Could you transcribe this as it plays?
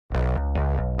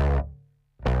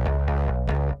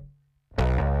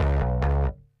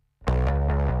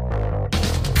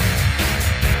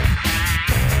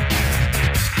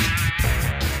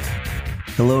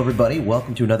Hello, everybody.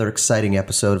 Welcome to another exciting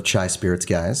episode of Chai Spirits,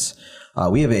 guys.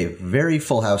 We have a very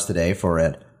full house today for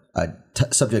a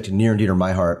subject near and dear to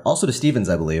my heart. Also to Steven's,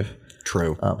 I believe.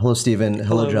 True. Hello, Steven.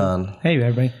 Hello, John. Hey,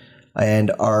 everybody.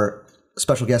 And our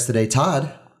special guest today,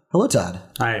 Todd. Hello, Todd.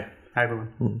 Hi. Hi,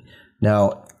 everyone.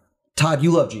 Now, Todd,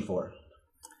 you love G4.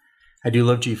 I do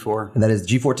love G4. And that is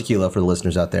G4 Tequila for the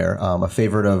listeners out there. A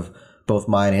favorite of both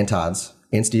mine and Todd's,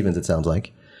 and Steven's, it sounds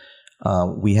like.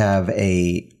 We have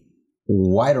a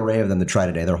wide array of them to try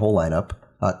today, their whole lineup,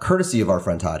 courtesy of our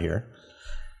friend Todd here.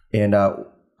 And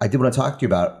I did want to talk to you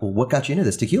about what got you into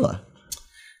this tequila.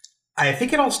 I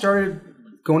think it all started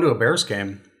going to a Bears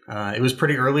game. It was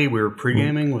pretty early. We were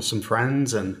pre-gaming with some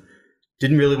friends and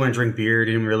didn't really want to drink beer,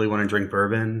 didn't really want to drink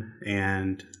bourbon,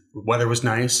 and the weather was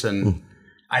nice. And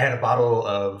I had a bottle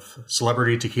of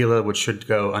celebrity tequila, which should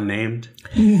go unnamed,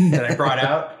 that I brought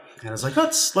out. And I was like,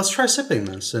 let's try sipping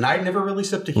this. And I'd never really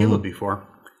sipped tequila before.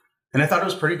 And I thought it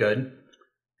was pretty good.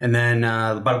 And then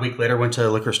about a week later, went to a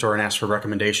liquor store and asked for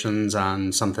recommendations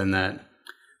on something that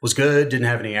was good, didn't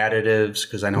have any additives,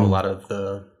 because I know a lot of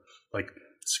the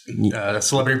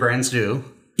celebrity brands do.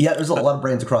 Yeah, there's a lot of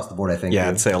brands across the board, I think. Yeah,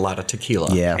 I'd say a lot of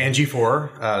tequila. Yeah. And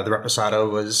G4, the Reposado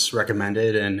was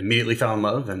recommended and immediately fell in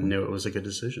love and knew it was a good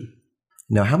decision.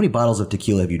 Now, how many bottles of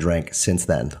tequila have you drank since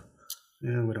then?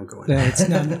 Yeah, we don't go into It's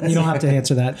not, you don't have to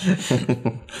answer that.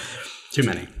 too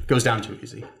many. Goes down too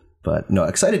easy. But no,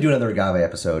 excited to do another agave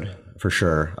episode for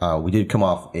sure. We did come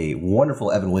off a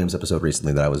wonderful Evan Williams episode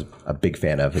recently that I was a big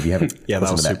fan of. If you haven't, Yeah,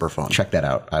 that listened was to super fun. Check that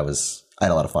out. I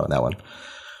had a lot of fun on that one.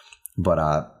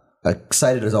 But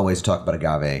excited as always to talk about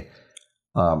agave.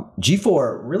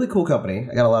 G4, really cool company.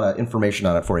 I got a lot of information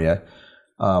on it for you.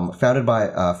 Founded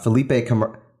by Felipe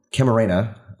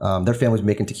Camarena. Their family's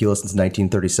making tequila since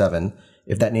 1937.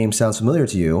 If that name sounds familiar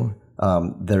to you,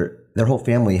 their whole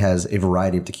family has a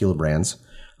variety of tequila brands.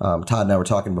 Todd and I were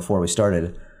talking before we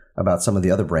started about some of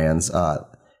the other brands.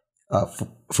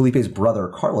 Felipe's brother,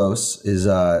 Carlos, is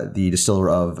the distiller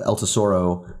of El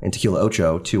Tesoro and Tequila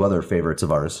Ocho, two other favorites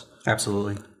of ours.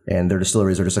 Absolutely. And their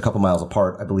distilleries are just a couple miles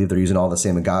apart. I believe they're using all the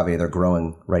same agave. They're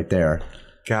growing right there.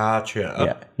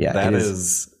 Gotcha. Yeah. That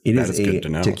is good to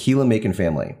know. Tequila-making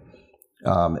family.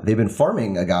 They've been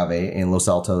farming agave in Los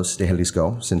Altos de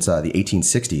Jalisco since the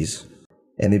 1860s.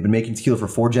 And they've been making tequila for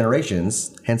 4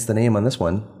 generations, hence the name on this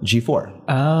one, G4.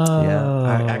 Oh. Yeah.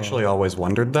 I actually always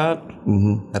wondered that.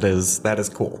 Mm-hmm. That is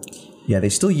cool. Yeah, they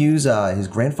still use his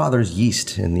grandfather's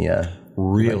yeast in the...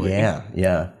 Really?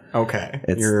 Yeah. Okay.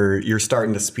 You're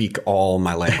starting to speak all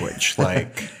my language.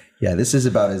 Like, yeah, this is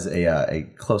about as a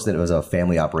close-knit as a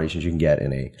family operation as you can get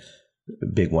in a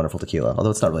big, wonderful tequila. Although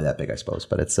it's not really that big, I suppose,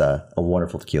 but it's a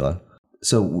wonderful tequila.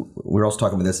 So we're also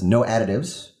talking about this, no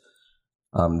additives.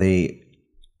 They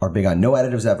are big on no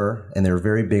additives ever, and they're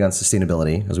very big on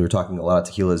sustainability. As we were talking, a lot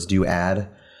of tequilas do add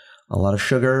a lot of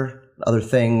sugar, other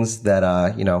things that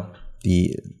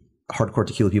the hardcore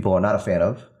tequila people are not a fan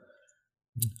of.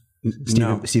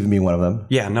 Steven being one of them.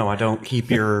 yeah, no, I don't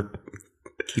keep your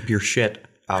shit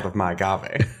out of my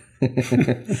agave.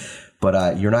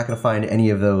 But you're not going to find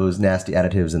any of those nasty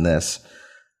additives in this.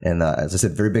 And as I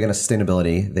said, very big on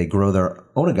sustainability. They grow their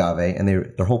own agave, and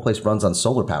their whole place runs on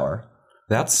solar power.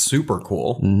 That's super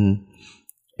cool. Mm-hmm.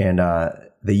 And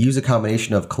they use a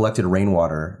combination of collected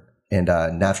rainwater and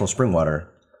natural spring water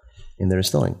in their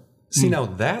distilling. See, now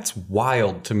that's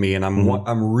wild to me, and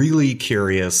I'm really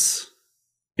curious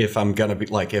if I'm gonna be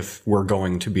if we're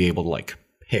going to be able to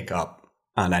pick up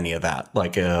on any of that,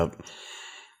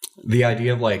 the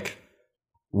idea of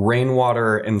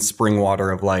rainwater and spring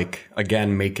water of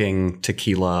again making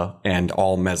tequila and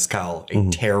all mezcal a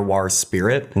terroir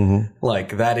spirit,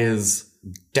 that is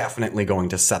definitely going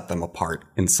to set them apart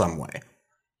in some way.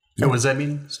 And what does that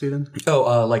mean, Stephen?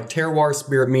 Terroir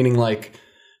spirit meaning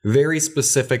very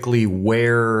specifically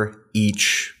where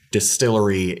each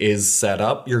distillery is set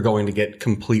up, you're going to get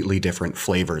completely different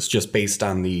flavors just based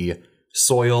on the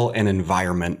soil and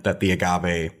environment that the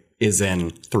agave is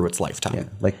in through its lifetime. Yeah,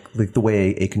 like the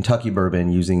way a Kentucky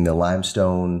bourbon using the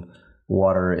limestone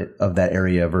water of that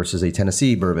area versus a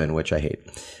Tennessee bourbon, which I hate.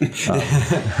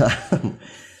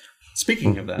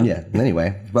 Speaking of that. Yeah,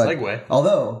 anyway. But segue.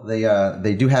 Although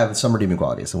they do have some redeeming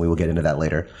qualities, and we will get into that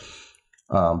later.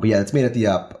 But yeah, it's made at the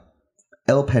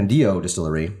El Pandillo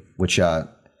distillery, which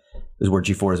is where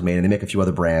G4 is made, and they make a few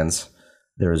other brands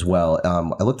there as well.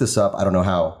 I looked this up. I don't know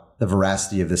how the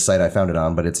veracity of this site I found it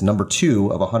on, but it's number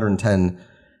 2 of 110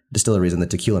 distilleries on the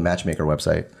Tequila Matchmaker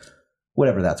website.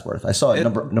 Whatever that's worth. I saw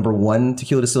number 1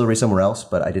 tequila distillery somewhere else,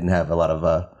 but I didn't have a lot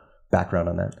of background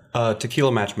on that.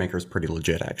 Tequila Matchmaker is pretty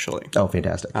legit, actually. Oh,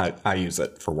 fantastic! I use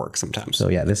it for work sometimes. So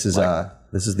yeah, this is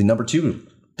the number 2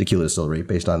 Tequila Distillery,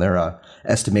 based on their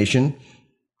estimation.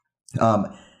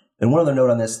 And one other note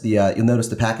on this, you'll notice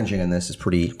the packaging on this is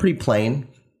pretty plain.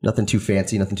 Nothing too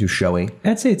fancy, nothing too showy.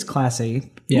 I'd say it's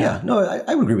classy. Yeah, no,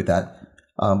 I would agree with that.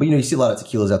 But you see a lot of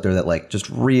tequilas out there that like just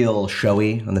real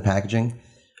showy on the packaging.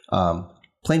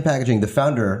 Plain packaging. The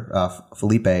founder,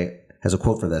 Felipe, has a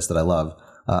quote for this that I love.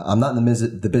 I'm not in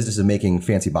the business of making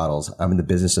fancy bottles. I'm in the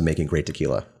business of making great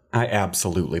tequila. I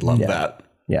absolutely love that.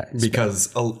 Yeah.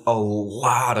 Because a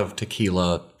lot of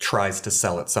tequila tries to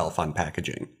sell itself on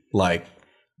packaging. Like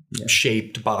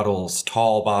shaped bottles,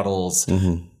 tall bottles,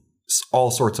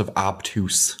 all sorts of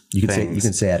obtuse things. You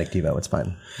can say Addictivo. It's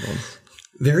fine.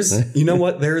 There's, you know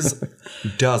what? There's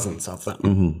dozens of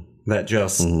them that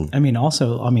just... I mean,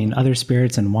 also, other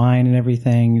spirits and wine and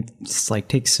everything, it's like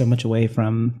takes so much away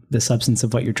from the substance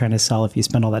of what you're trying to sell if you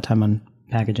spend all that time on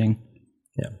packaging.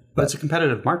 Yeah. But it's a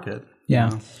competitive market.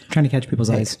 Yeah. Trying to catch people's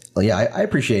eyes. Well, yeah, I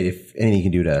appreciate if anything you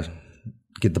can do to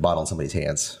get the bottle in somebody's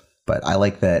hands. But I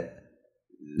like that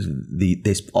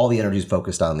all the energy is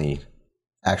focused on the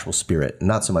actual spirit,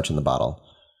 not so much in the bottle.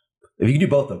 If you can do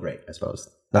both, though, great, I suppose.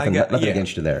 Nothing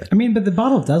against you there. But the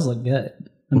bottle does look good.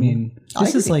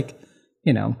 This is like,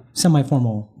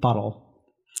 semi-formal bottle.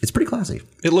 It's pretty classy.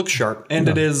 It looks sharp. And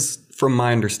it is, from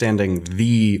my understanding,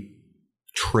 the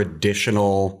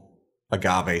traditional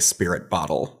agave spirit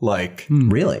bottle. Like,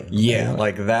 really? Yeah,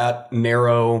 like that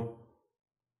narrow,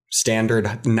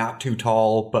 standard, not too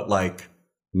tall, but like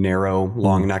narrow,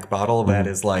 long neck bottle that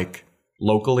is like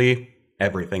locally,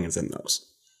 everything is in those.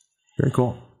 Very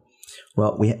cool.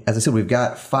 Well, as I said, we've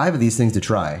got 5 of these things to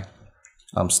try.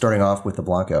 Starting off with the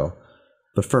Blanco.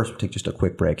 But first, we'll take just a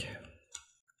quick break.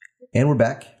 And we're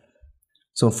back.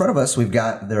 So in front of us, we've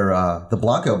got the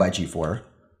Blanco by G4.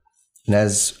 And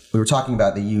as we were talking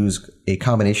about, they use a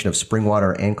combination of spring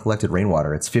water and collected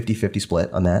rainwater. It's 50-50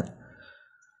 split on that.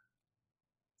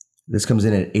 This comes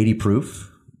in at 80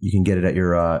 proof. You can get it at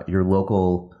your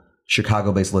local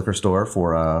Chicago-based liquor store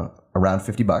for around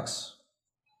 $50.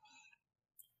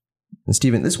 And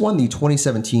Steven, this won the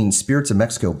 2017 Spirits of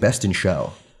Mexico Best in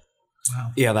Show.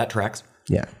 Wow. Yeah, that tracks.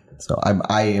 Yeah. So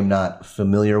I am not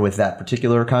familiar with that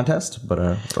particular contest, but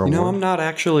I'm not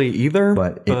actually either.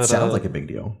 But it sounds like a big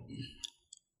deal.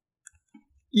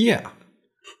 Yeah.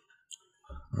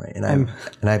 All right, and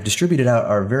I've distributed out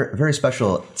our very very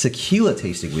special tequila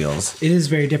tasting wheels. It is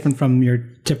very different from your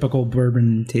typical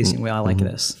bourbon tasting wheel. I like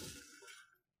this.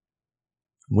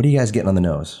 What are you guys getting on the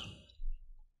nose?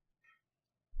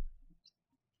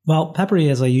 Well, peppery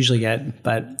as I usually get,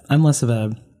 but I'm less of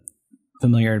a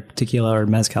familiar tequila or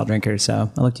mezcal drinker,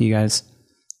 so I look to you guys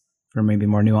for maybe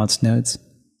more nuanced notes.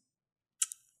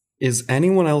 Is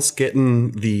anyone else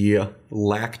getting the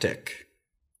lactic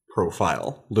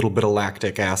profile? A little bit of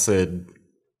lactic acid,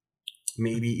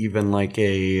 maybe even like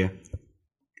a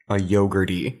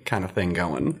yogurty kind of thing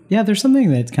going. Yeah, there's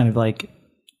something that's kind of like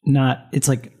not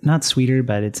sweeter,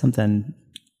 but it's something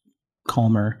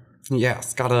calmer. Yeah,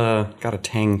 it's got a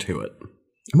tang to it.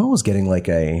 I'm almost getting like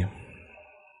a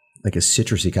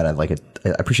citrusy kind of I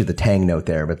appreciate the tang note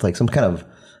there, but like some kind of,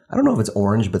 I don't know if it's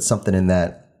orange, but something in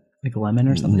that like lemon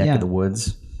or something. Neck of the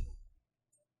woods.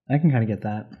 I can kind of get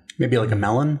that. Maybe like a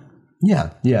melon. Yeah,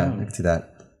 I can see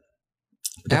that.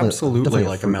 Absolutely,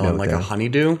 like a melon, like a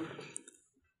honeydew.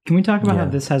 Can we talk about how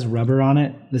this has rubber on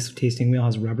it? This tasting wheel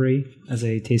has rubbery as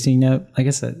a tasting note. I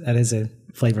guess that is a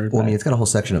flavor. Well, it's got a whole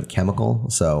section of chemical.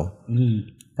 So,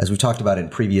 as we've talked about in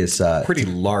previous, pretty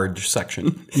large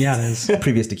section. Yeah, it is.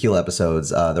 Previous tequila episodes,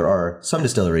 there are some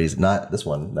distilleries, not this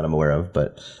one that I'm aware of,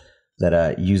 but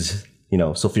that use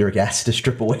sulfuric acid to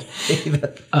strip away.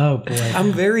 Oh boy,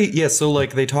 I'm so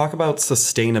like they talk about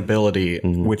sustainability,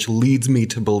 which leads me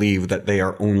to believe that they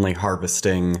are only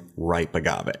harvesting ripe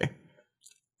agave.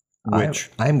 Which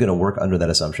I'm going to work under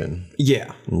that assumption.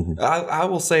 Yeah. I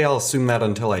will say I'll assume that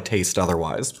until I taste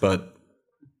otherwise, but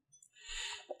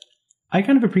I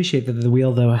kind of appreciate that the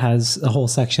wheel though has a whole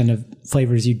section of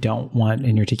flavors you don't want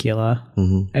in your tequila.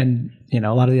 And a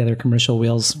lot of the other commercial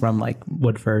wheels from like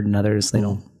Woodford and others,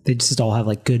 they just all have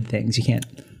like good things. You can't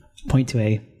point to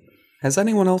a. Has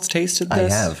anyone else tasted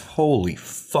this? I have. Holy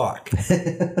fuck.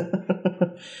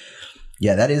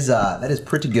 Yeah, that is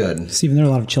pretty good. Steven, there are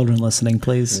a lot of children listening,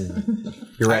 please.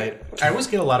 You're right. I always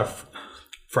get a lot of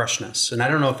freshness, and I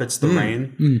don't know if it's the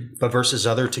rain, but versus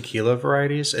other tequila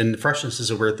varieties, and freshness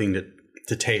is a weird thing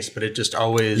to taste, but it just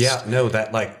always... Yeah, no,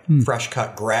 that like fresh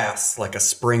cut grass, like a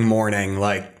spring morning,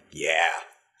 like,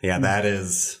 yeah, that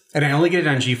is... And I only get it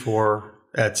on G4.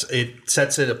 It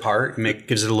sets it apart and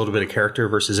gives it a little bit of character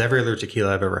versus every other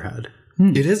tequila I've ever had.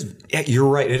 It is, you're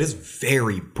right, it is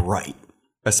very bright.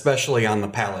 especially on the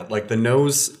palate. Like the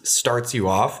nose starts you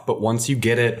off, but once you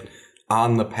get it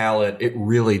on the palate, it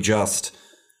really just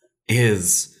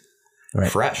is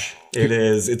fresh.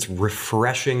 It's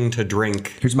refreshing to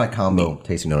drink. Here's my combo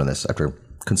tasting note on this after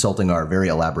consulting our very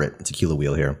elaborate tequila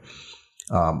wheel here.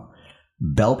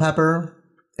 Bell pepper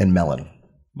and melon.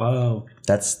 Whoa.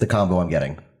 That's the combo I'm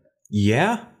getting.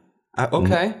 Yeah.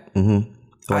 Okay. Mm-hmm.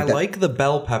 So I like the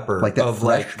bell pepper. Like that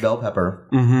fresh bell pepper.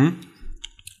 Mm-hmm.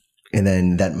 And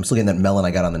then I'm still getting that melon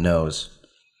I got on the nose.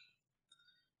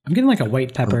 I'm getting like a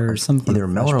white pepper or something. Either a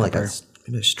melon or like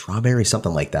maybe a strawberry,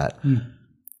 something like that.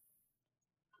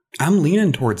 I'm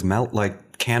leaning towards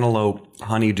like cantaloupe,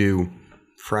 honeydew,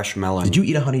 fresh melon. Did you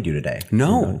eat a honeydew today?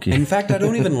 No. In fact, I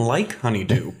don't even like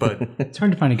honeydew, but it's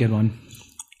hard to find a good one.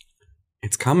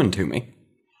 It's coming to me.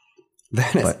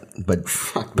 That is, but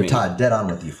Todd, dead on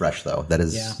with you, fresh though. That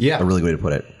is a really good way to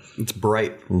put it. It's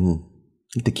bright. Mm-hmm.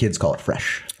 I think the kids call it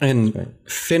fresh. And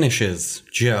finishes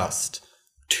just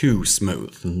too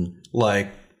smooth. Mm-hmm.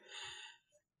 Like,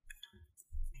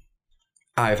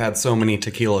 I've had so many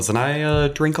tequilas, and I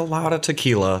drink a lot of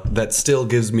tequila that still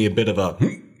gives me a bit of a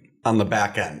on the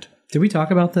back end. Did we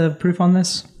talk about the proof on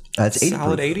this? It's 80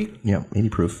 solid proof. 80? Yeah, 80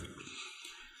 proof.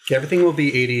 Everything will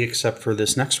be 80 except for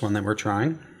this next one that we're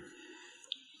trying.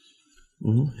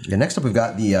 Mm-hmm. Yeah, next up we've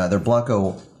got their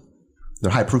Blanco,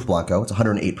 their high proof Blanco. It's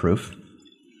 108 proof.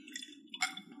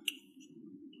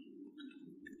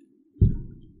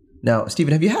 Now,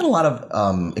 Stephen, have you had a lot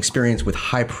of experience with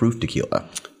high proof tequila?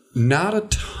 Not a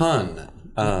ton.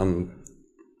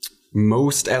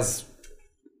 Most, as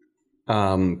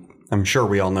I'm sure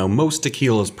we all know, most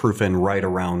tequilas proof in right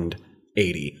around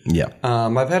 80. Yeah.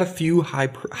 I've had a few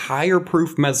higher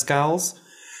proof mezcals.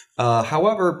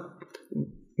 However,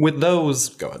 with those,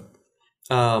 go ahead.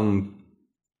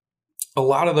 A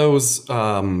lot of those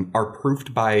are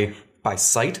proofed by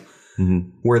sight,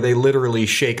 where they literally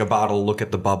shake a bottle, look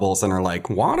at the bubbles, and are like,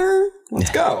 water?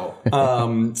 Let's go.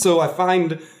 So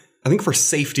I think for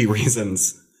safety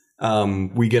reasons,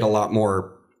 we get a lot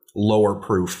more lower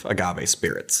proof agave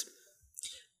spirits.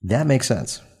 That makes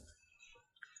sense.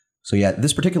 So yeah,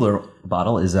 this particular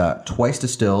bottle is twice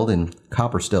distilled in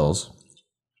copper stills.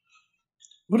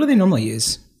 What do they normally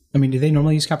use? I mean, do they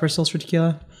normally use copper stills for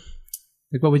tequila?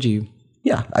 Like, what would you?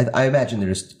 Yeah, I imagine they're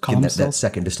just getting that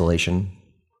second distillation.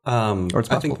 I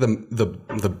think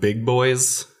the big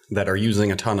boys that are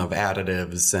using a ton of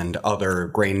additives and other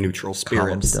grain neutral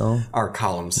spirits are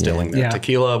column stilling their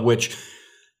tequila, which,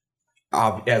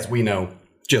 as we know,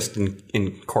 just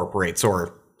incorporates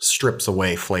or strips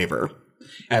away flavor.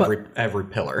 Every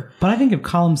pillar. But I think of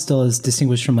column still is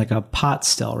distinguished from like a pot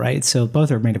still, right? So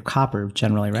both are made of copper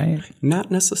generally, right?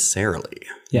 Not necessarily.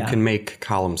 Yeah. You can make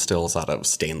column stills out of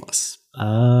stainless.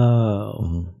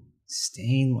 Oh,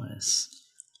 stainless.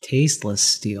 Tasteless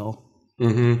steel.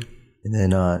 Mm-hmm.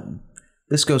 And then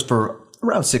this goes for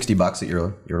around $60 at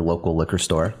your local liquor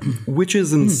store. Which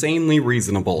is insanely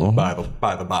reasonable, by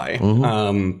the by.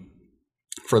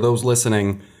 For those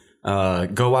listening,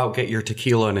 go out, get your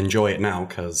tequila, and enjoy it now,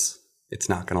 because it's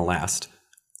not going to last.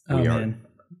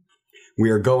 We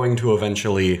are going to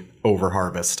eventually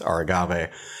over-harvest our agave.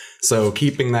 So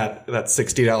keeping that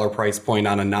 $60 price point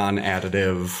on a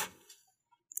non-additive,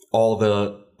 all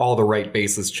the right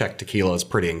bases checked tequila is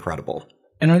pretty incredible.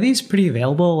 And are these pretty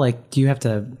available? Like, do you have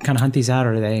to kind of hunt these out,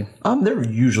 or are they? They're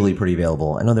usually pretty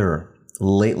available. I know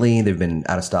lately they've been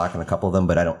out of stock on a couple of them,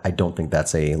 but I don't think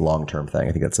that's a long-term thing.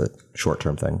 I think that's a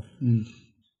short-term thing.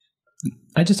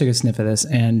 I just took a sniff of this,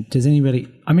 and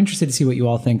I'm interested to see what you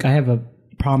all think. I have a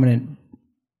prominent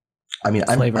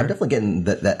flavor. I'm definitely getting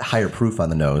that higher proof on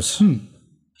the nose.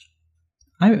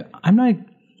 I'm not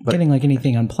getting like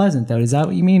anything unpleasant though. Is that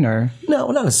what you mean, or? No,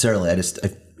 not necessarily.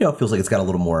 It feels like it's got a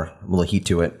little heat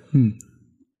to it.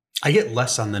 I get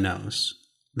less on the nose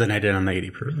than I did on the 80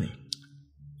 proof. Really?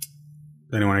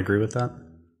 Anyone agree with that?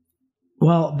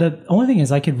 Well, the only thing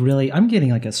is I'm getting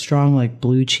like a strong like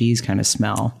blue cheese kind of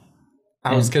smell.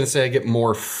 I was going to say I get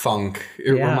more funk.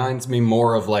 It reminds me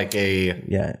more of like a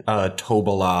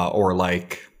Tobola or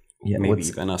like maybe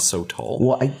even a Sotol.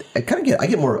 Well, I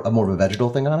get more of a vegetal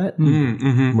thing on it.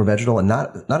 More vegetal, and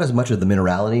not as much of the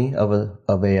minerality of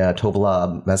a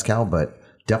Tobola mezcal, but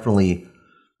definitely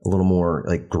a little more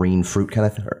like green fruit kind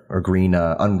of or green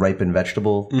unripened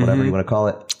vegetable, whatever you want to call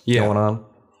it, going on.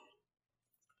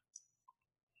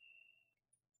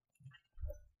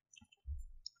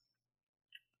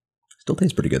 Still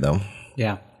tastes pretty good though.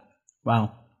 Yeah.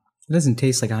 Wow. It doesn't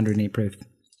taste like 108 proof.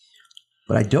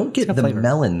 But I don't get the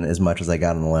melon as much as I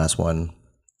got in the last one.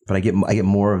 But I get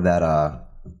more of that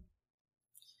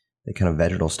the kind of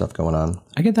vegetal stuff going on.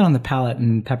 I get that on the palate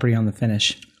and peppery on the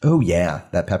finish. Oh, yeah.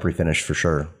 That peppery finish for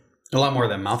sure. A lot more of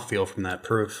that mouthfeel from that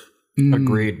proof.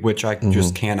 Agreed, which I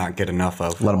just cannot get enough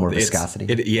of. A lot more viscosity.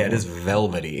 It is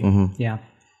velvety. Yeah.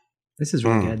 This is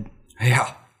really good.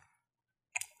 Yeah.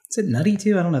 Is it nutty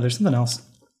too? I don't know. There's something else.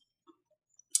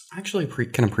 I actually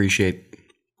can appreciate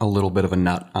a little bit of a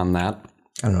nut on that.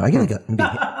 I don't know. I get like maybe,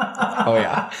 Oh,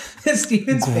 yeah.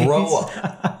 Steven's Grow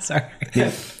face. Sorry.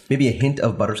 maybe a hint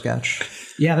of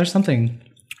butterscotch. Yeah, there's something.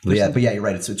 But yeah, you're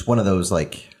right. It's one of those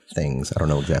like things. I don't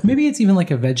know exactly. Maybe it's even like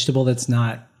a vegetable that's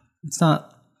not. It's not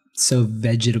so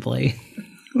vegetably.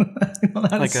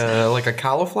 Like a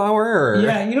cauliflower? Or?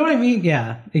 Yeah, you know what I mean?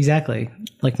 Yeah, exactly.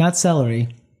 Like not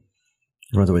celery.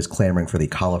 Everyone's always clamoring for the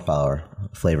cauliflower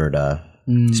flavored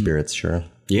spirits, sure.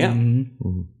 Yeah.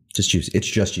 Just you. It's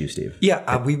just you, Steve.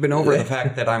 Yeah, we've been over the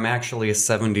fact that I'm actually a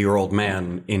 70-year-old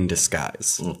man in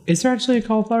disguise. Is there actually a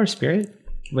cauliflower spirit?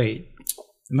 Wait,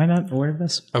 am I not aware of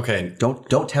this? Okay.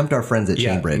 Don't tempt our friends at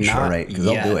Chainbridge, all right? Because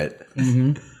they'll do it.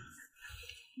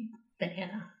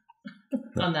 Banana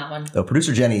on that one. Oh,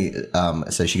 producer Jenny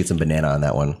says she gets some banana on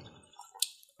that one.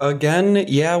 Again,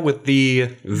 yeah, with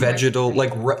the vegetal,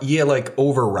 like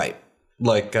overripe.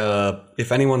 Like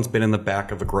if anyone's been in the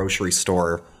back of a grocery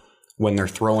store when they're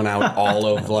throwing out all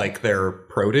of like their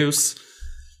produce,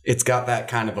 it's got that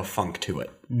kind of a funk to it,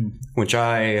 which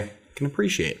I can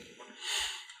appreciate.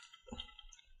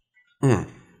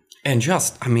 And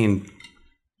just, I mean,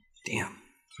 damn.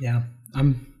 Yeah,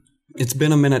 It's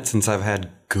been a minute since I've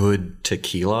had good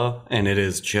tequila, and it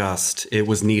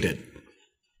was needed.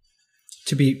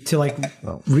 to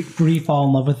re-fall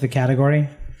in love with the category.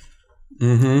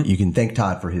 You can thank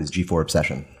Todd for his G4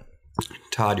 obsession.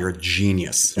 Todd, you're a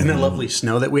genius. And the lovely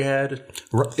snow that we had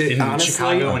in Honestly,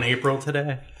 Chicago in April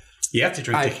today. You have to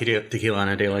drink tequila on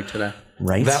a day like today.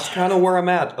 Right? That's kind of where I'm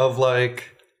at, of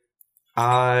like,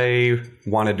 I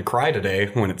wanted to cry today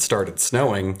when it started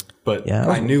snowing, but Yeah.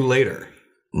 I knew later.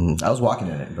 I was walking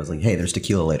in it and I was like, hey, there's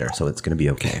tequila later, so it's going to be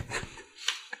okay.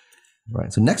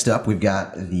 Right. So next up, we've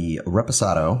got the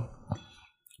Reposado.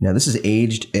 Now, this is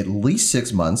aged at least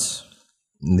 6 months.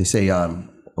 And they say in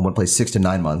one place 6 to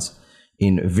 9 months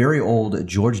in very old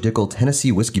George Dickel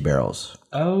Tennessee whiskey barrels.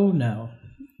 Oh no!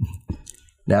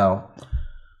 Now,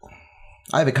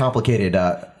 I have a complicated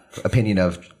opinion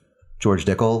of George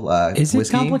Dickel Is it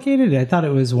whiskey. complicated? I thought it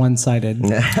was one-sided.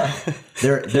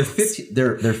 Their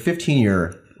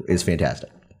 15-year is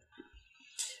fantastic.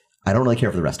 I don't really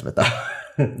care for the rest of it though.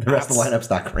 The rest of the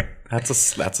lineup's not great. That's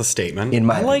a statement. In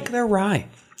my I like their rye.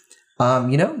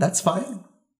 That's fine.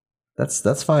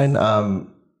 That's fine.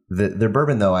 Their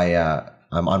bourbon though,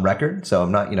 I'm on record, so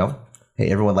I'm not. Hey,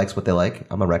 everyone likes what they like.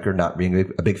 I'm on record not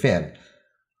being a big fan.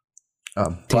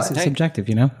 Taste is subjective,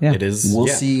 Yeah. It is. We'll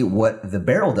see what the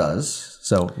barrel does.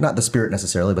 So not the spirit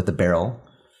necessarily, but the barrel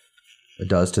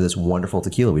does to this wonderful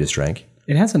tequila we just drank.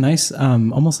 It has a nice,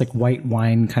 almost like white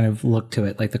wine kind of look to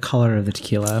it, like the color of the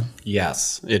tequila.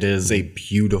 Yes, it is a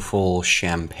beautiful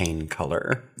champagne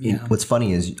color. Yeah. What's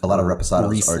funny is a lot of Reposados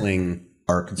Riesling.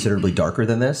 are considerably darker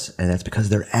than this, and that's because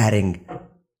they're adding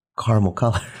caramel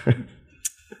color.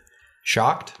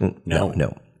 Shocked?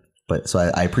 No. But so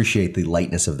I appreciate the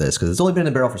lightness of this because it's only been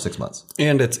in the barrel for 6 months.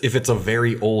 And if it's a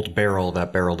very old barrel,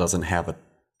 that barrel doesn't have a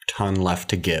ton left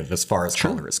to give as far as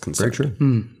color is concerned. Very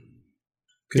true.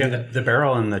 Yeah, the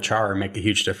barrel and the char make a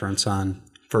huge difference on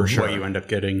For sure. what you end up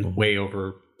getting way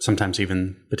over sometimes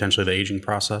even potentially the aging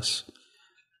process.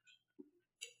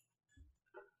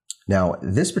 Now,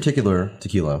 this particular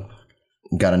tequila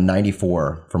got a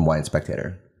 94 from Wine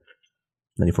Spectator.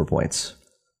 94 points.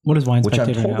 What is Wine Which I'm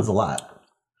Spectator told now? is a lot.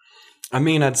 I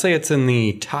mean, I'd say it's in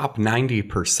the top 90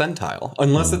 percentile,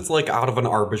 unless it's like out of an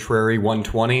arbitrary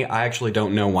 120. I actually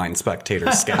don't know Wine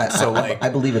Spectator's scale, so like, I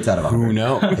believe it's out of 100. who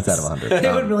knows? It's out of 100.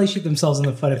 They would really shoot themselves in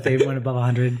the foot if they went above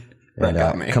 100. And,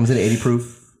 got me. Comes in 80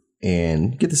 proof.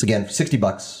 And get this again,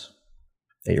 $60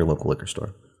 at your local liquor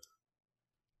store.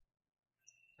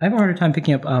 I have a harder time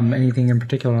picking up anything in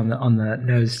particular on the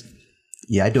nose.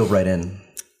 Yeah, I dove right in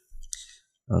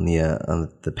on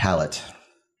the palate.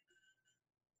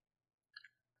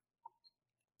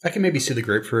 I can maybe see the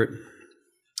grapefruit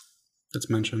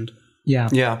that's mentioned. Yeah.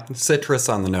 Yeah, citrus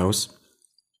on the nose.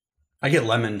 I get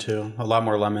lemon too, a lot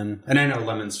more lemon. And I know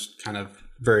lemon's kind of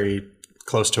very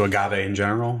close to agave in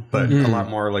general, but a lot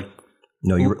more like.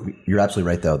 No, you're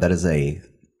absolutely right though. That is a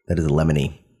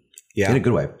lemony. Yeah. In a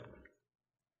good way.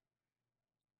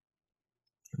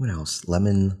 What else?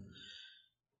 Lemon.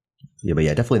 Yeah, but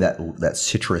yeah, definitely that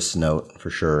citrus note for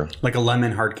sure. Like a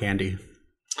lemon hard candy.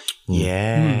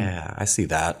 Yeah, I see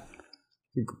that.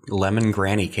 Lemon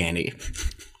granny candy.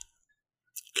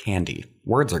 candy.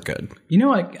 Words are good. You know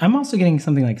what? I'm also getting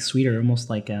something like sweeter, almost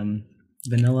like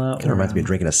vanilla. Kind of reminds me of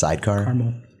drinking a sidecar.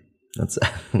 Caramel. That's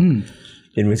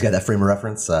anybody's got that frame of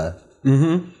reference.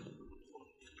 Do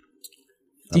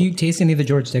you taste any of the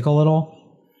George Dickel at all?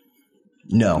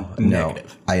 No.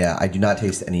 Negative. I do not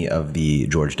taste any of the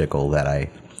George Dickel that I.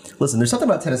 Listen, there's something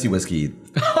about Tennessee whiskey.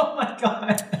 Oh my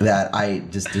god! That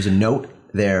there's a note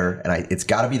there, and it's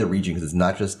got to be the region because it's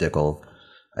not just Dickel.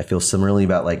 I feel similarly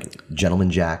about like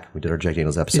Gentleman Jack. We did our Jack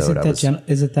Daniels episode.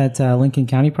 Is it that Lincoln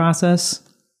County process?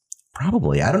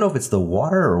 Probably. I don't know if it's the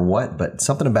water or what, but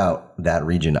something about that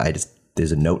region.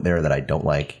 There's a note there that I don't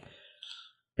like,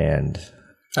 and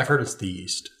I've heard it's the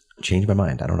yeast. Changed my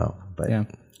mind. I don't know, but Yeah.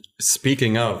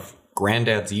 Speaking of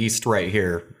Granddad's yeast right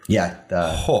here. yeah.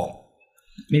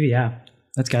 Maybe, yeah.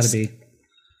 That's got to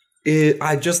be.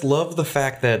 I just love the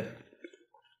fact that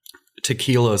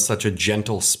tequila is such a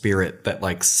gentle spirit that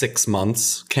like 6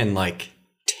 months can like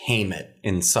tame it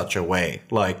in such a way.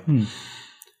 Like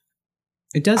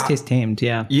It does taste tamed,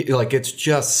 yeah. like it's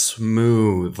just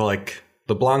smooth. Like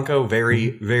the Blanco,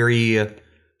 very, very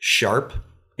sharp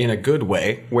in a good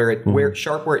way, where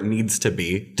it needs to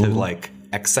be to like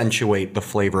accentuate the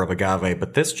flavor of agave.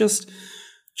 But this just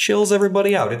chills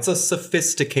everybody out. It's a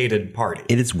sophisticated party.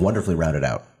 It is wonderfully rounded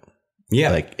out.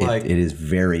 Yeah, it is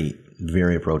very,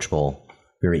 very approachable,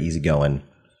 very easygoing.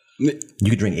 You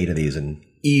could drink 8 of these and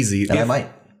I might.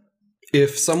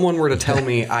 If someone were to tell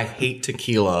me I hate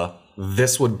tequila,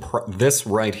 this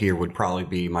right here would probably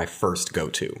be my first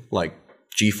go-to. Like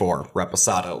G4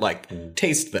 Reposado. Like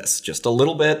taste this just a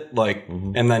little bit, like,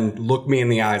 and then look me in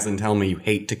the eyes and tell me you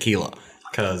hate tequila,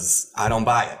 because I don't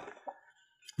buy it.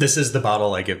 This is the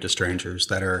bottle I give to strangers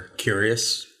that are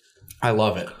curious. I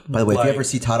love it. By the way, if you ever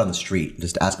see Todd on the street,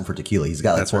 just ask him for tequila. He's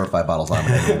got like 4 or 5 bottles on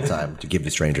him at any time to give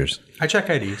to strangers. I check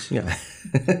IDs. Yeah.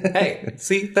 Hey,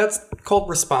 see, that's called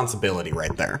responsibility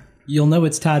right there. You'll know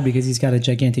it's Todd because he's got a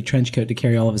gigantic trench coat to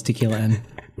carry all of his tequila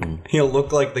in. He'll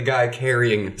look like the guy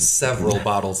carrying several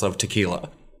bottles of tequila.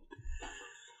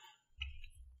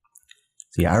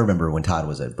 See, I remember when Todd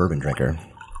was a bourbon drinker.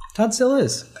 Todd still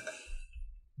is.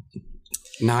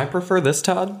 Now, I prefer this,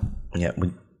 Todd. Yeah.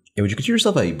 Would you consider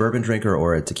yourself a bourbon drinker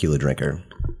or a tequila drinker?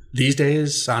 These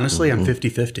days, honestly, I'm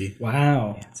 50-50.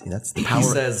 Wow. See, that's the power. He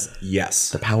says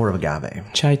yes. The power of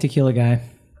agave. Chai tequila guy.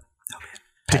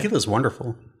 Tequila is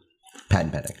wonderful.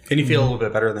 Patent pending. Can you feel a little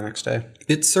bit better the next day?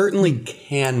 It certainly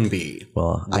can be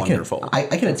wonderful. I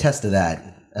can attest to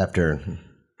that after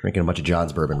drinking a bunch of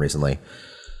John's bourbon recently.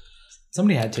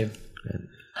 Somebody had to.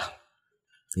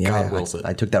 Yeah, God wills it.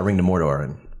 I took that ring to Mordor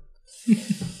and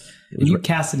And you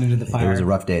cast it into the fire. it was a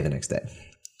rough day the next day.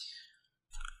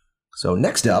 So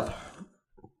next up,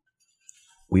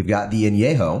 we've got the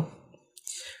Añejo.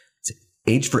 It's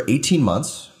aged for 18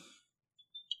 months.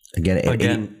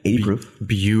 Again, 80 proof.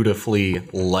 Beautifully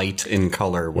light in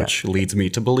color, which leads me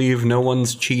to believe no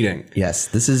one's cheating. Yes,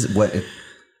 this is what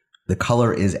the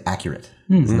color is accurate.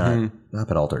 It's not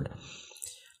been altered.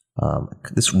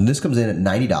 This comes in at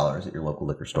 $90 at your local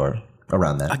liquor store.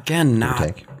 Around that. Again,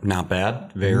 not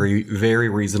bad. Very, very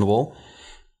reasonable.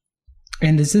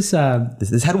 And is this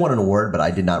This had won an award, but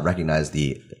I did not recognize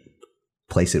the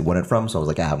place it won it from, so I was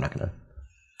like, I'm not going to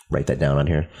write that down on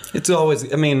here. It's always,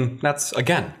 that's,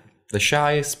 again, the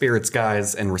shy spirits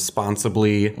guys and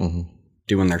responsibly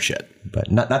doing their shit.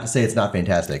 But not to say it's not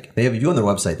fantastic. If you go on their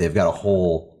website, they've got a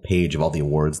whole page of all the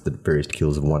awards that various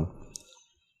tequilas have won.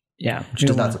 Yeah. Which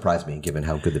does not surprise me, given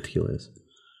how good the tequila is.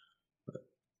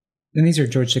 And these are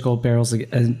George Dickel barrels as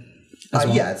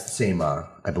well? Yeah, it's the same. I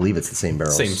believe it's the same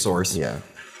barrels. Same source. Yeah.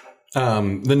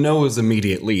 The nose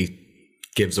immediately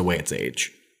gives away its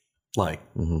age. Like,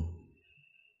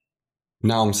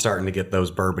 now I'm starting to get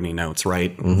those bourbony notes,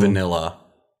 right? Vanilla.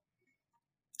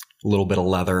 A little bit of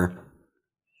leather.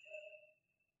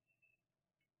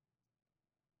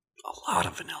 A lot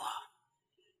of vanilla.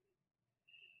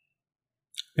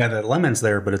 Yeah, the lemon's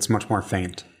there, but it's much more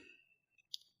faint.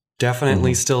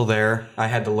 Definitely still there. I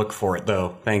had to look for it,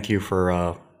 though. Thank you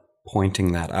for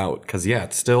pointing that out. Because, yeah,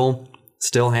 it's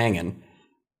still hanging.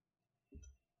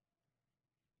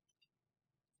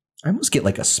 I almost get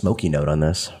like a smoky note on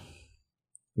this.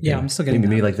 Yeah, I'm still getting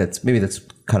maybe that's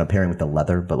kind of pairing with the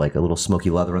leather, but like a little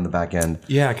smoky leather on the back end.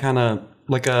 Yeah, kind of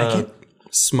like a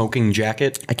smoking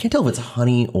jacket. I can't tell if it's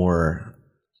honey or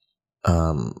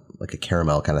like a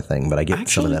caramel kind of thing, but I get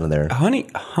some of that in there.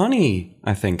 Honey,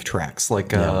 I think tracks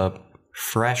like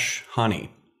fresh honey.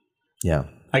 Yeah,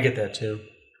 I get that too,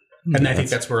 and I think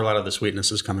that's where a lot of the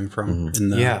sweetness is coming from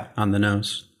on the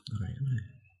nose. All right,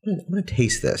 I'm gonna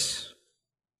taste this.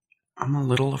 I'm a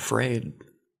little afraid.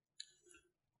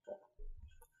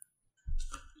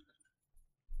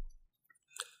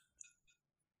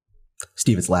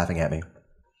 Steven's laughing at me.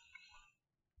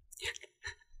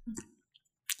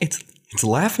 It's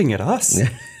laughing at us.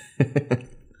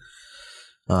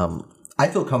 I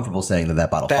feel comfortable saying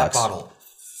that bottle That fucks. bottle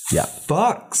Yeah.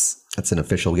 fucks. That's an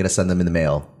official. We got to send them in the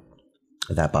mail.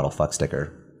 That bottle fuck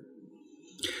sticker.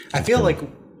 I feel like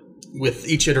with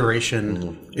each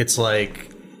iteration, it's like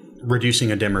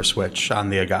reducing a dimmer switch on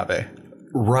the agave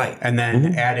Right. and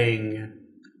then adding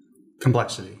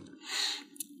complexity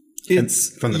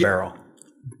It's from the barrel.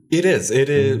 It is. It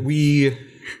is.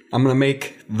 I'm going to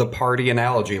make the party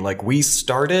analogy. Like, we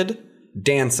started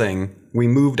dancing. We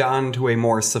moved on to a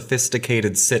more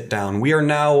sophisticated sit down. We are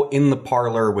now in the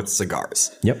parlor with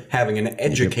cigars. Yep. Having an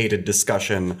educated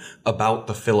discussion about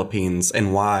the Philippines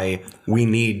and why we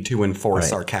need to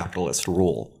enforce our capitalist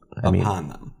rule upon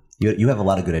them. You have a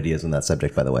lot of good ideas on that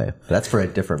subject, by the way. That's for a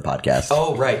different podcast.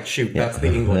 Oh, right. Shoot. That's the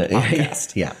England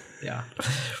podcast. Yeah. Yeah.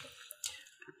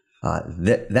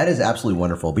 That is absolutely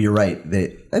wonderful. But you're right.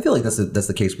 I feel like that's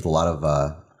the case with a lot of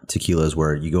tequilas,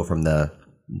 where you go from the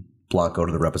Blanco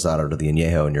to the Reposado to the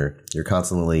Añejo, and you're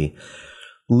constantly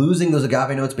losing those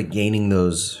agave notes, but gaining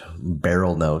those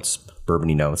barrel notes,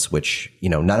 bourbony notes, which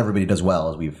not everybody does well,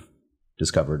 as we've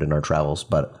discovered in our travels.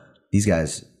 But these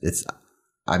guys,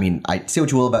 I say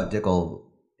what you will about Dickel,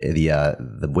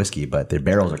 the whiskey, but their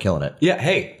barrels are killing it. Yeah.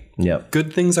 Hey. Yep.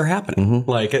 Good things are happening.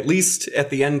 Like, at least at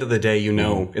the end of the day,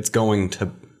 it's going to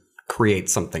create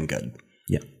something good.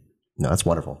 Yeah. No, that's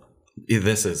wonderful.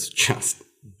 This is just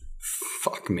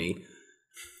fuck me.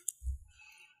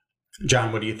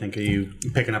 John, what do you think? Are you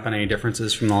picking up on any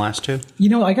differences from the last two?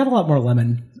 I got a lot more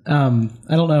lemon.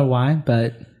 I don't know why,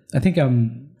 but I think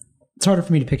it's harder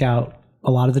for me to pick out a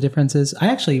lot of the differences. I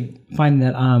actually find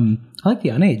that I like the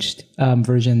unaged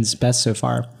versions best so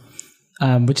far.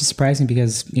 Which is surprising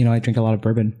because, I drink a lot of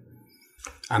bourbon.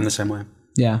 I'm the same way.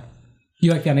 Yeah.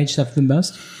 You like the unaged stuff the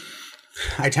most?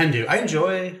 I tend to. I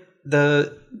enjoy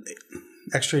the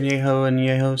extra añejo and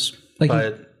añejos,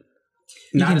 but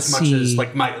not as much as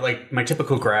my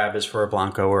typical grab is for a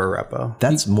Blanco or a Repo.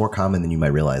 That's more common than you might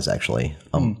realize, actually.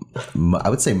 I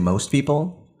would say most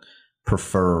people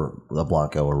prefer a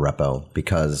Blanco or Repo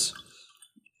because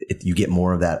you get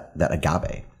more of that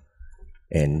agave.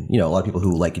 And, a lot of people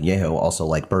who like Añejo also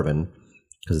like bourbon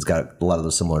because it's got a lot of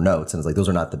those similar notes. And it's like, those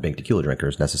are not the big tequila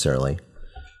drinkers necessarily.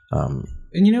 And,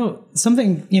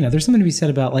 something, there's something to be said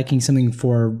about liking something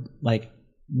for like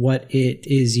what it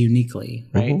is uniquely,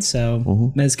 right?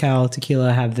 So Mezcal,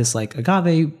 tequila have this like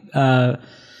agave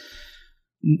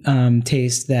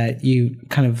taste that you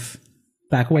kind of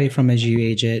back away from as you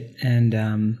age it. And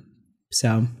I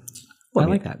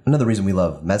like that. Another reason we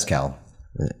love Mezcal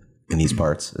in these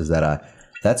parts is that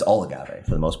that's all agave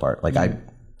for the most part. Like I've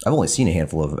only seen a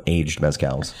handful of aged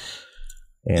mezcals,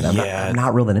 and I'm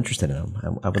not real that interested in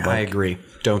them. I agree.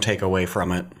 Don't take away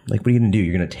from it. Like, what are you going to do?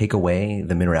 You're going to take away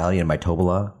the minerality in my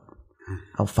Tobola?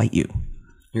 I'll fight you.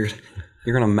 You're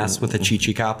going to mess with the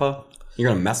Chichicapa? You're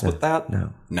going to mess with that?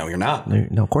 No, you're not.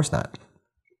 No, of course not.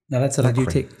 No, that's what I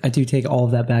do take all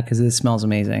of that back because it smells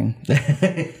amazing.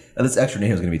 This extra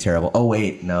Añejo is going to be terrible. Oh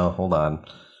wait, no, hold on.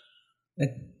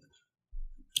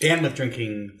 And with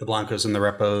drinking the Blancos and the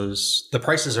Repos, the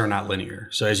prices are not linear.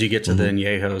 So as you get to the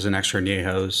Añejos and extra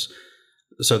Añejos,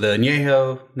 so the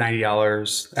Añejo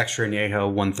 $90, extra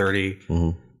Añejo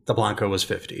 $130, the Blanco was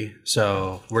 $50.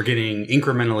 So we're getting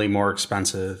incrementally more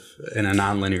expensive in a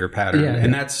non-linear pattern,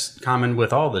 and that's common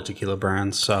with all the tequila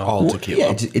brands. So all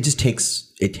tequila, yeah, it just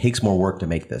takes more work to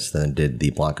make this than it did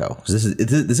the Blanco. This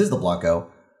is the Blanco,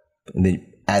 and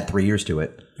then add 3 years to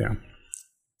it. Yeah.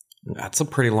 That's a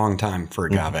pretty long time for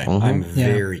agave. I'm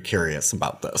very curious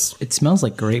about this. It smells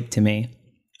like grape to me.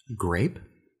 Grape?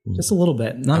 Just a little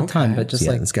bit. Not a ton, but just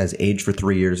this guy's aged for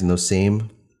 3 years in those same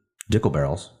Dickel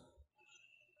barrels.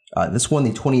 This won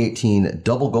the 2018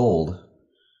 Double Gold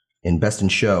in Best in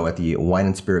Show at the Wine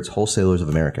and Spirits Wholesalers of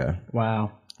America.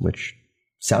 Wow. Which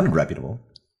sounded reputable.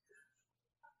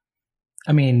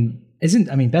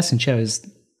 Best in Show is,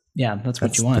 that's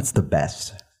what you want. That's the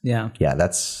best. Yeah. Yeah,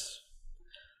 that's...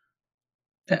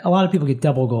 A lot of people get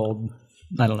double gold.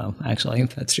 I don't know, actually,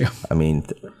 if that's true.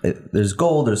 There's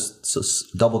gold, there's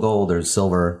double gold, there's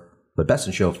silver, but Best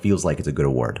in Show feels like it's a good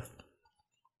award.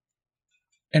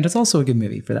 And it's also a good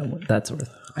movie for that's worth.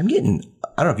 I don't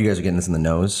know if you guys are getting this in the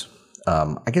nose.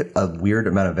 I get a weird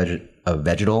amount of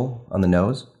vegetal on the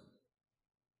nose.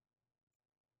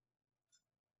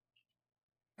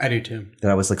 I do too.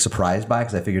 That I was surprised by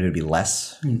because I figured it'd be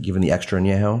less given the extra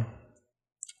añejo.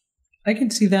 I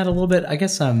can see that a little bit. I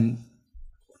guess the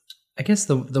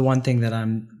one thing that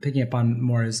I'm picking up on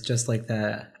more is just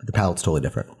the palate's totally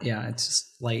different. Yeah, it's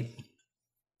just light,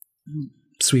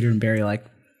 sweeter and berry like.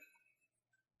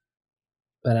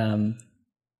 But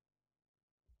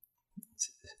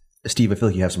Steve, I feel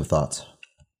like you have some thoughts.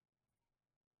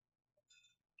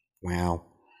 Wow.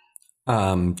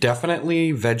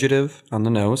 Definitely vegetative on the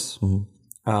nose.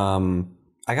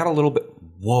 I got a little bit.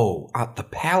 Whoa. The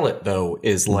palate, though,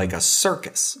 is like a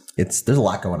circus. There's a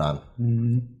lot going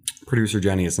on. Producer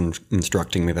Jenny is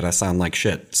instructing me that I sound like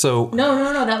shit. So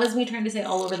No. That was me trying to say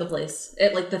all over the place.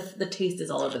 It like the taste is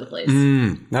all over the place.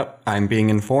 nope, I'm being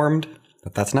informed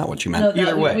that that's not what you meant. No,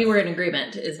 Either way. we were in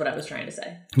agreement, is what I was trying to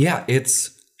say. Yeah,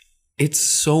 it's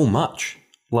so much.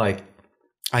 Like,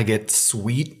 I get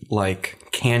sweet, like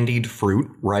candied fruit,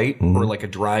 right? Or like a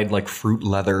dried, like fruit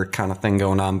leather kind of thing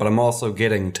going on. But I'm also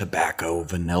getting tobacco,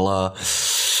 vanilla.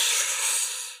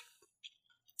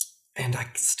 And I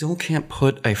still can't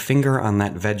put a finger on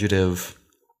that vegetative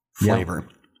flavor.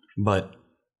 But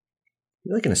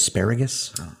You like an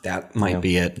asparagus? that might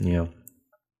be it. Yeah.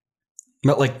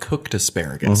 But like cooked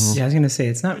asparagus. yeah, I was gonna say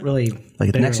it's not really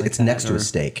Like bitter it's like next that. to a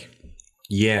steak.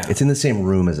 Yeah. It's in the same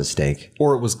room as a steak.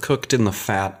 Or it was cooked in the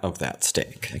fat of that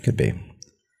steak. It could be.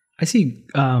 I see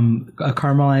a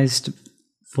caramelized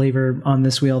flavor on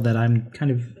this wheel that I'm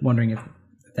kind of wondering if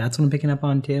that's what I'm picking up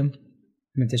on too.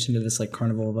 In addition to this like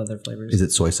carnival of other flavors. Is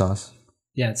it soy sauce?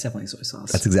 Yeah, it's definitely soy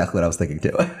sauce. That's exactly what I was thinking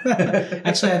too.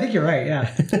 Actually, I think you're right.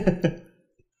 Yeah.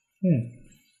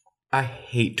 I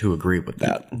hate to agree with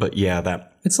that. But yeah,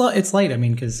 that It's light. I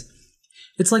mean, because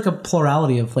it's like a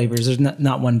plurality of flavors. There's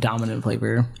not one dominant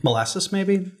flavor. Molasses,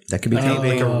 maybe? That could be.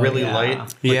 Like a really yeah. light like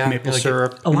Yeah, maple like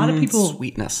syrup. A lot of people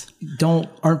sweetness.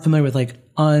 aren't familiar with like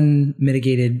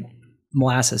unmitigated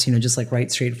molasses. You know, just like right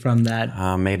straight from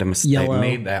that. Made a mistake. Yellow.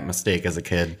 Made that mistake as a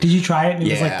kid. Did you try it? And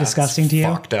it was like disgusting it's to you.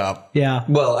 Fucked up. Yeah.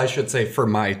 Well, I should say for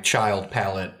my child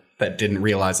palate that didn't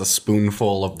realize a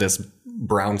spoonful of this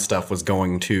brown stuff was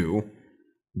going to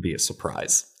be a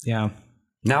surprise. Yeah.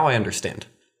 Now I understand.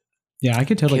 Yeah, I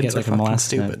could totally Kids get like are a fucking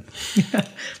molasses. stupid.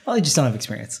 Well, I just don't have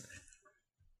experience.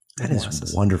 That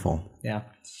is wonderful. Yeah.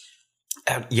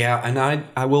 Yeah, and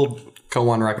I will go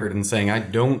on record in saying I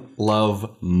don't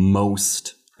love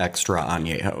most extra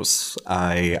añejos.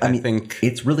 I think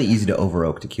It's really easy to over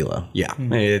oak tequila. yeah,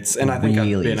 it's and I think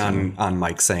Really I've been on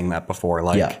Mike saying that before.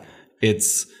 Like Yeah. it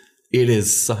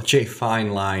is such a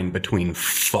fine line between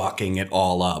fucking it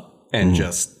all up and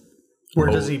just Where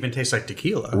it doesn't even taste like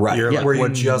tequila. right You're where you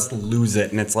what- just lose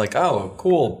it and it's like, oh,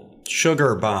 cool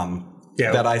sugar bomb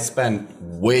Yeah. that I spent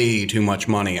way too much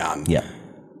money on. Yeah.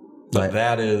 But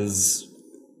that is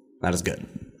good.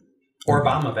 or a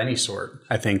bomb of any sort,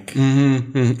 I think.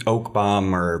 Oak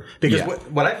bomb or Because yeah.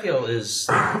 what I feel is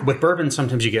with bourbon,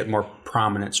 sometimes you get more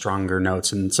prominent, stronger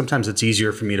notes, and sometimes it's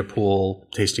easier for me to pull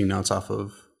tasting notes off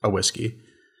of a whiskey.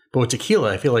 But with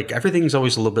tequila, I feel like everything's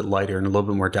always a little bit lighter and a little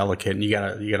bit more delicate, and you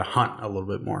gotta hunt a little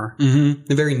bit more. a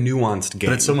very nuanced game.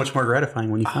 But it's so much more gratifying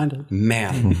when you find it.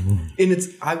 Man. And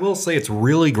I will say it's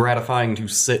really gratifying to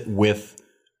sit with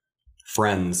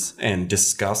friends and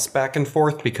discuss back and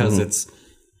forth because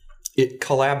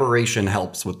collaboration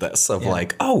helps with this of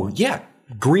like, oh yeah,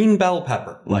 green bell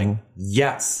pepper. Like,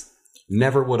 yes,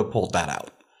 never would have pulled that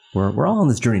out. We're all on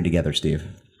this journey together, Steve.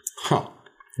 Huh.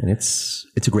 And it's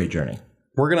a great journey.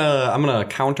 I'm gonna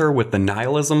counter with the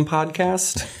Nihilism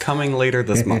podcast coming later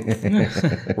this month.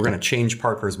 We're gonna change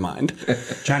Parker's mind.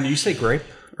 John, did you say grape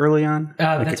early on?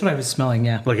 That's what I was smelling.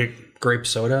 Yeah. Like a grape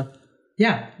soda?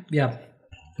 Yeah. Yeah.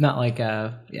 Not like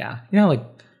yeah. You know, like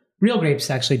real grapes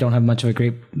actually don't have much of a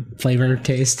grape flavor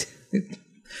taste.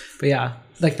 But yeah,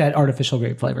 like that artificial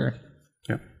grape flavor.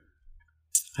 Yeah.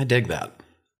 I dig that.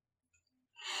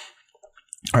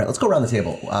 All right, let's go around the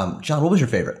table. John, what was your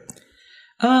favorite?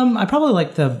 I probably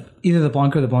like either the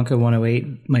Blanco or the Blanco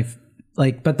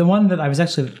 108. But the one that I was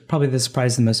actually probably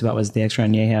surprised the most about was the extra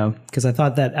añejo, because I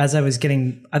thought that I wasn't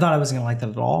going to like that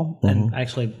at all, and I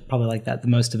actually probably like that the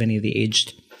most of any of the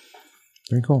aged.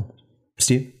 Very cool.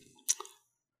 Steve?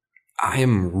 I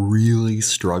am really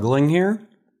struggling here.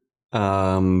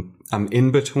 I'm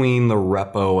in between the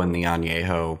Repo and the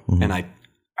Añejo, and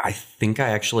I think I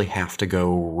actually have to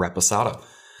go Reposado.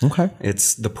 Okay.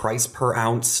 It's the price per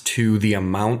ounce to the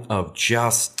amount of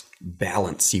just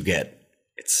balance you get.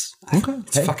 It's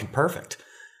fucking perfect.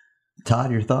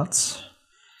 Todd, your thoughts?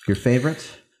 Your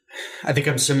favorite? I think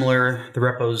I'm similar. The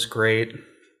Repo's great.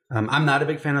 I'm not a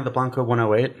big fan of the Blanco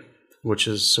 108, which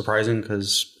is surprising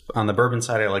because on the bourbon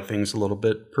side, I like things a little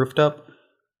bit proofed up.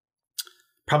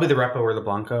 Probably the Repo or the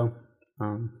Blanco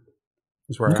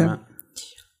is where I'm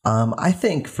at. I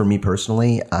think for me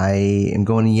personally, I am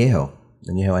going Añejo.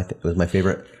 Añejo, I think, was my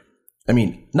favorite. I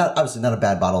mean, obviously not a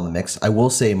bad bottle in the mix. I will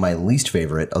say my least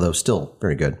favorite, although still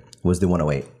very good, was the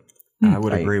 108. I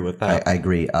would agree with that. I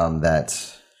agree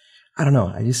that I don't know.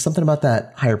 I just something about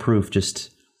that higher proof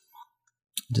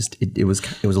it was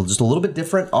just a little bit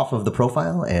different off of the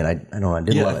profile, and I don't know, I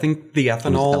didn't love it. I think the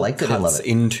ethanol cuts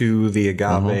into the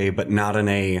agave, but not in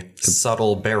a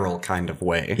subtle barrel kind of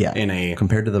way. Yeah,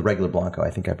 compared to the regular Blanco,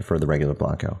 I think I prefer the regular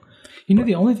Blanco.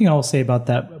 The only thing I'll say about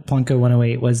that Blanco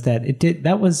 108 was that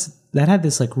that had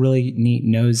this like really neat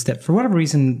nose that for whatever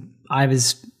reason I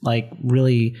was like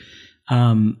really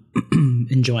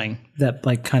enjoying, that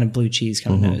like kind of blue cheese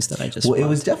kind of nose that I just it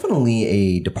was definitely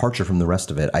a departure from the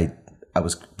rest of it. I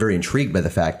was very intrigued by the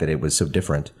fact that it was so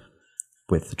different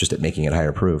with just it making it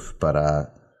higher proof. But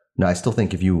no, I still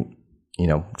think if you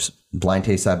just blind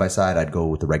taste side by side, I'd go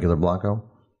with the regular Blanco.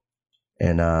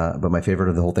 And but my favorite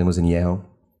of the whole thing was Añejo.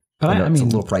 But I mean, it's a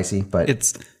little pricey, but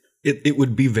it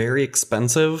would be very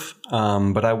expensive.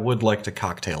 But I would like to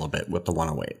cocktail a bit with the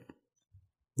 108.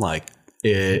 Like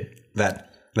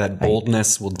that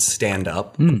boldness would stand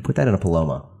up. Put that in a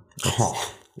Paloma.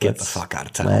 Get the fuck out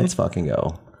of town. Let's fucking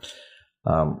go.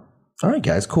 All right,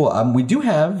 guys, cool. We do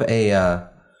have a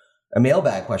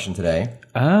mailbag question today.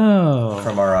 Oh,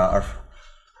 from our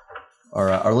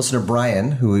listener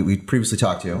Brian, who we previously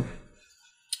talked to.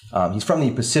 He's from the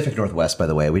Pacific Northwest, by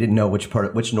the way. We didn't know which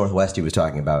Northwest he was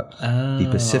talking about. The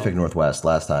Pacific Northwest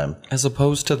last time, as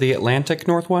opposed to the Atlantic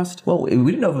Northwest. Well, we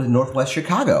didn't know if it was Northwest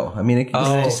Chicago. I mean, it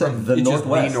just said the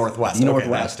Northwest. The Northwest. The Northwest.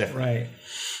 Northwest. That's different.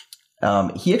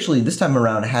 right. He actually this time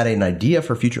around had an idea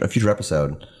for a future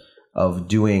episode of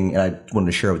doing, and I wanted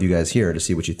to share it with you guys here to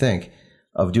see what you think,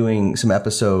 of doing some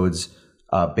episodes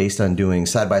based on doing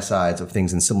side-by-sides of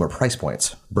things in similar price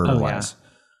points, bourbon-wise.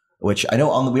 Which I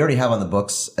know we already have on the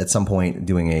books at some point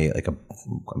doing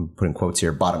I'm putting quotes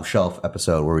here, bottom shelf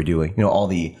episode where we do all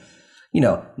the,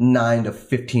 $9 to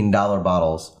 $15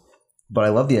 bottles. But I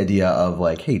love the idea of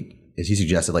like, hey, as he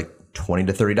suggested, like $20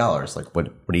 to $30. Like what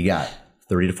do you got?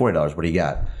 $30 to $40. What do you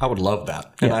got? I would love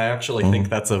that. And I actually think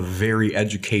that's a very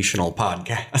educational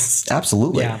podcast.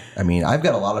 Absolutely. Yeah. I mean, I've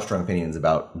got a lot of strong opinions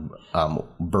about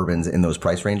bourbons in those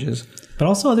price ranges. But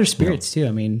also other spirits too.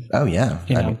 I mean, oh yeah.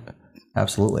 I mean,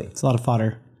 absolutely. It's a lot of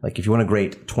fodder. Like if you want a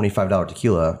great $25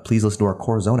 tequila, please listen to our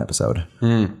Corazon episode.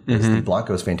 The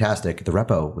Blanco is fantastic. The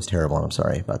Repo was terrible. And I'm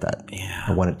sorry about that. Yeah.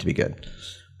 I want it to be good.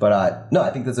 But no,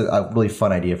 I think that's a really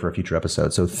fun idea for a future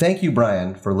episode. So thank you,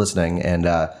 Brian, for listening. And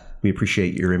we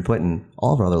appreciate your input and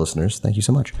all of our other listeners. Thank you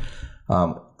so much.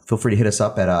 Feel free to hit us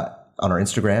up at on our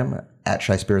Instagram at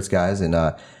Shy Spirits Guys and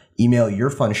email your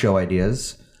fun show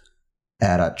ideas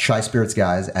at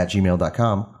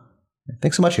shyspiritsguys@gmail.com.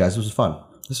 Thanks so much, guys. This was fun.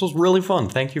 This was really fun.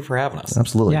 Thank you for having us.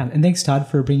 Absolutely. Yeah, and thanks, Todd,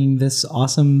 for bringing this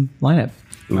awesome lineup.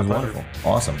 It was wonderful.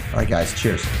 Awesome. All right, guys.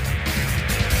 Cheers.